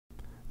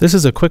This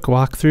is a quick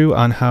walkthrough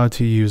on how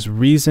to use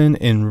Reason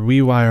in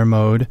Rewire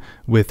mode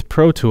with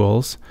Pro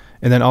Tools,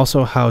 and then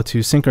also how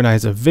to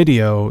synchronize a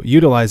video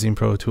utilizing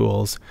Pro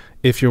Tools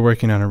if you're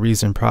working on a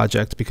Reason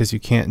project, because you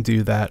can't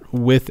do that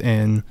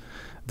within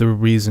the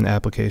Reason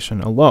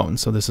application alone.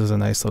 So this is a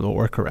nice little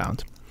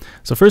workaround.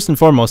 So first and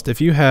foremost,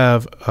 if you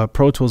have a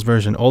Pro Tools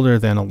version older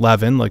than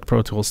 11, like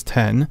Pro Tools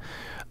 10,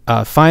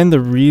 find the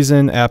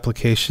Reason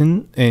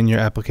application in your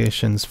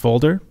applications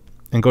folder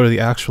and go to the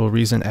actual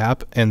Reason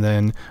app, and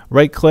then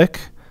right click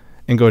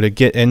and go to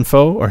Get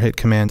Info or hit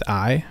Command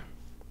I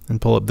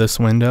and pull up this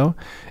window,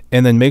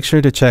 and then make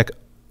sure to check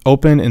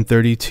Open in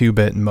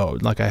 32-bit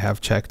mode like I have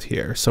checked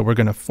here. So we're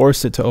going to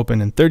force it to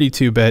open in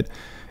 32-bit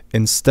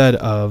instead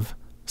of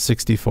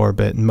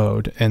 64-bit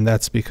mode, and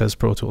that's because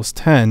Pro Tools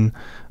 10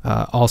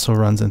 also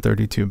runs in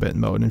 32-bit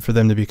mode, and for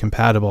them to be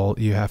compatible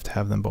you have to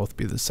have them both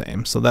be the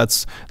same. So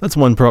that's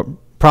one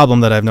problem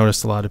that I've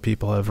noticed a lot of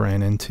people have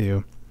ran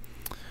into.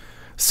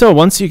 So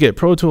once you get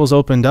Pro Tools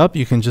opened up,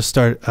 you can just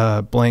start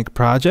a blank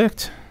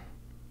project,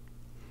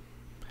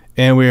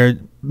 and we're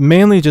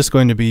mainly just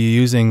going to be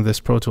using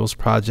this Pro Tools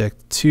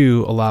project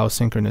to allow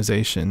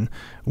synchronization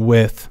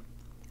with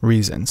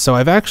Reason. So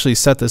I've actually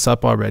set this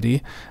up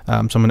already, so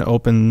I'm going to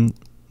open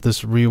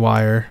this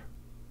Rewire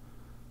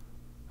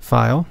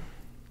file,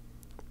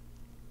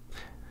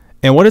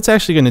 and what it's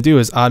actually going to do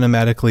is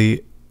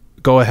automatically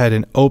go ahead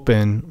and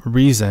open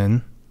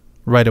Reason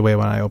right away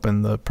when I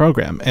open the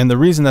program. And the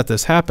reason that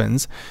this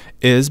happens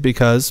is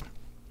because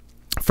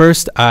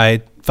first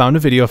I found a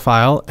video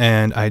file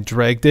and I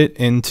dragged it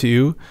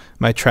into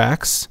my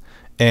tracks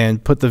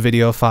and put the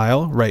video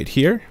file right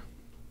here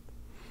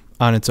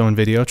on its own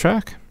video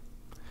track.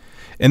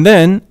 And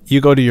then you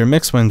go to your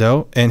mix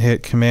window and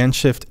hit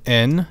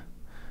Command-Shift-N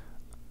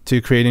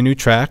to create a new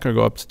track, or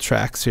go up to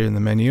Tracks here in the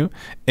menu,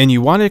 and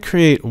you want to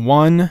create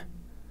one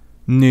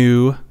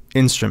new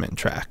instrument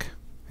track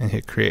and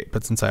hit Create.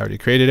 But since I already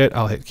created it,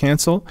 I'll hit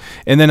Cancel.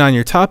 And then on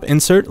your top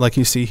insert, like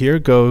you see here,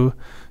 go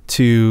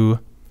to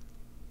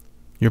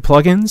your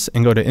plugins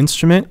and go to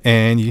Instrument,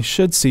 and you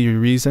should see your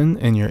Reason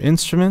in your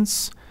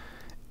instruments,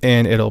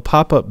 and it'll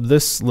pop up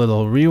this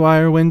little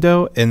Rewire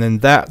window, and then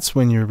that's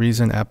when your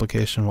Reason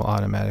application will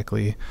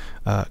automatically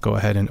go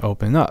ahead and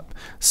open up.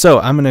 So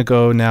I'm going to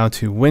go now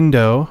to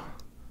Window,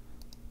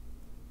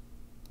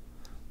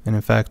 and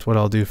in fact what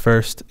I'll do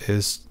first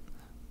is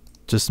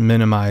just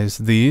minimize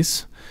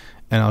these,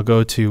 and I'll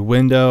go to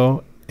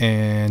Window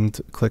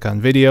and click on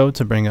Video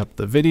to bring up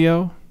the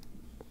video.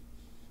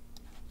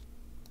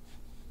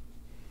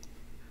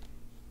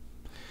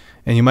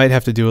 And you might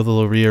have to do a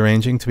little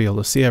rearranging to be able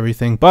to see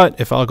everything, but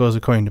if all goes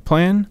according to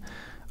plan,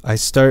 I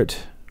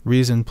start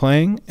Reason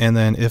playing, and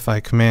then if I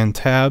Command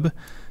Tab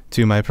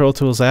to my Pro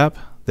Tools app,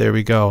 there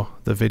we go,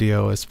 the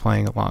video is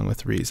playing along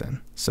with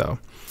Reason. So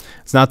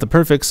it's not the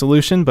perfect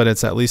solution, but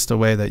it's at least a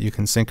way that you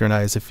can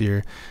synchronize if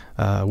you're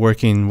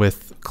working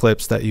with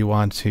clips that you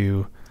want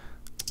to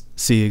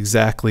see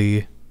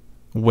exactly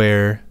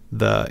where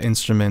the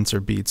instruments or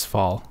beats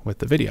fall with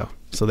the video.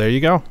 So there you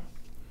go.